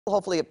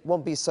Hopefully it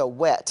won't be so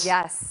wet.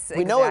 Yes,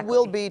 We know it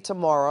will exactly. be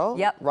tomorrow,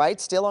 Yep. right?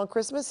 Still on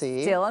Christmas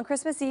Eve. Still on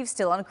Christmas Eve,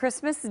 still on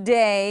Christmas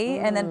Day,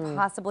 and then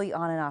possibly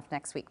on and off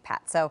next week,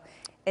 Pat. So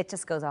it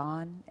just goes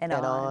on and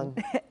on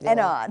and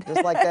Yeah, on.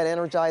 just like that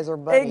Energizer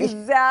bunny.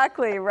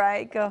 Exactly,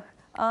 right? Go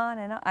on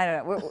and on. I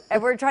don't know.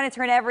 We're trying to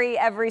turn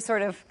every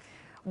sort of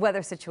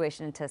weather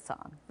situation into a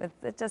song.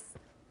 It just,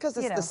 Because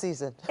it's the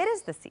season. It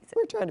is the season.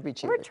 We're trying to be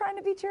cheery. We're trying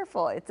to be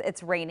cheerful.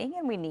 It's raining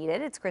and we need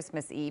it. It's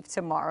Christmas Eve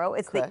tomorrow.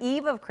 It's Correct. the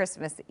eve of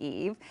Christmas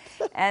Eve,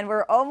 and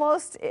we're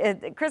almost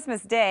at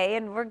Christmas Day,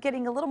 and we're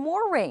getting a little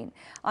more rain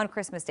on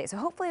Christmas Day. So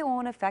hopefully it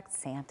won't affect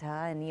Santa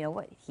and you know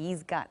what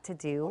he's got to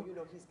do. Oh, you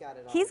know he's got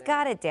it all He's down.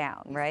 got it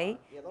down, right?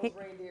 Yeah, those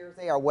reindeers,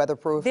 they are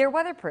weatherproof. They're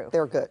weatherproof.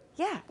 They're good.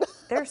 Yeah,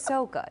 they're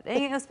so good. And,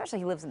 you know, especially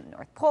he lives in the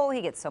North Pole.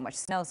 He gets so much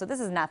snow, so this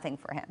is nothing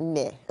for him.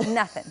 Nah.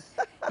 Nothing.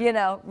 You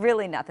know,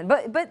 really nothing.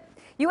 But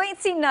you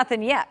ain't seen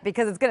nothing yet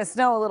because it's going to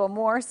snow a little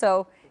more.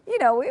 So, you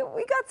know,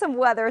 we got some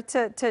weather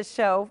to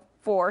show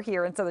for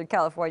here in Southern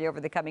California over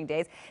the coming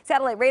days.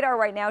 Satellite radar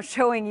right now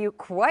showing you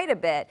quite a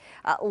bit,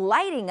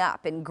 lighting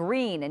up in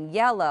green and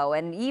yellow,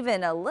 and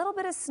even a little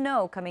bit of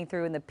snow coming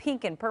through in the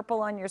pink and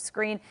purple on your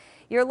screen.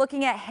 You're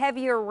looking at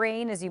heavier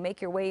rain as you make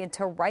your way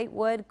into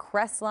Wrightwood,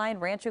 Crestline,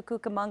 Rancho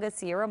Cucamonga,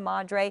 Sierra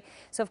Madre.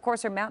 So, of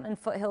course, our mountain and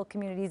foothill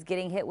communities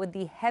getting hit with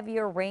the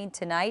heavier rain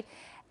tonight.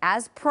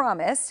 As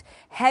promised,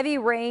 heavy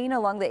rain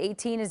along the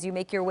 18 as you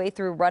make your way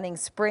through Running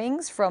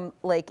Springs from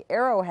Lake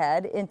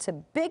Arrowhead into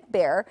Big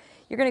Bear.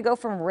 You're going to go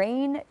from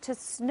rain to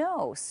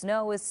snow.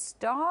 Snow is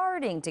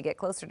starting to get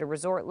closer to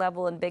resort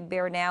level in Big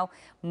Bear now.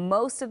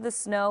 Most of the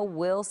snow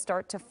will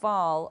start to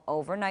fall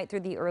overnight through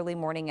the early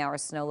morning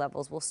hours. Snow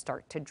levels will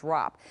start to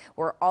drop.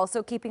 We're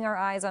also keeping our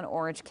eyes on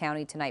Orange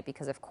County tonight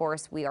because, of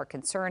course, we are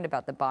concerned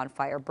about the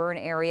bonfire burn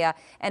area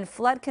and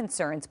flood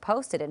concerns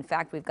posted. In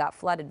fact, we've got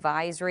flood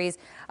advisories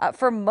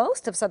for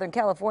most of Southern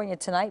California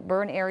tonight.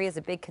 Burn area is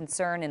a big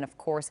concern, and of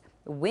course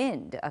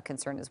wind a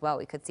concern as well.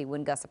 We could see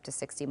wind gusts up to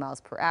 60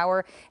 miles per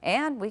hour,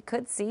 and we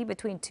could see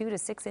between 2 to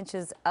 6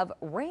 inches of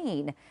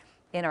rain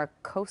in our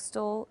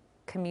coastal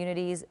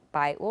communities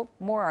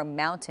more our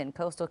mountain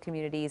coastal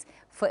communities,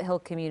 foothill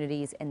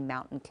communities, and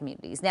mountain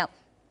communities. Now,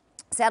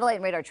 satellite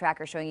and radar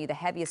tracker showing you the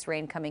heaviest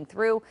rain coming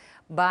through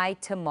by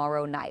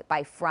tomorrow night.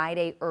 By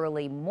Friday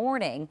early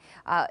morning,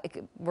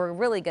 we're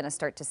really going to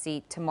start to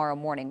see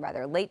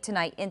late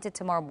tonight into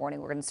tomorrow morning,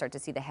 we're going to start to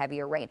see the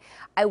heavier rain.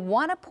 I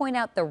want to point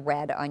out the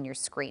red on your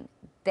screen.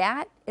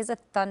 That is a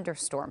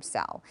thunderstorm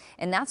cell,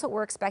 and that's what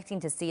we're expecting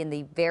to see in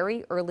the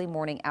very early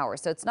morning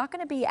hours. So it's not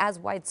going to be as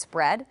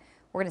widespread.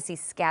 We're going to see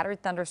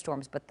scattered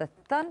thunderstorms, but the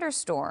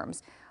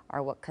thunderstorms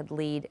are what could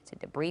lead to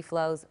debris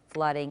flows,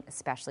 flooding,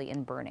 especially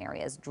in burn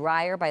areas.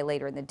 Drier by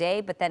later in the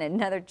day, but then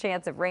another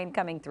chance of rain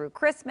coming through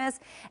Christmas.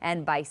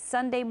 And by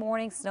Sunday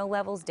morning, snow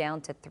levels down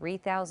to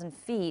 3,000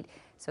 feet.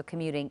 So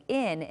commuting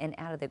in and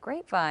out of the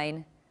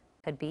Grapevine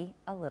could be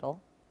a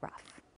little rough.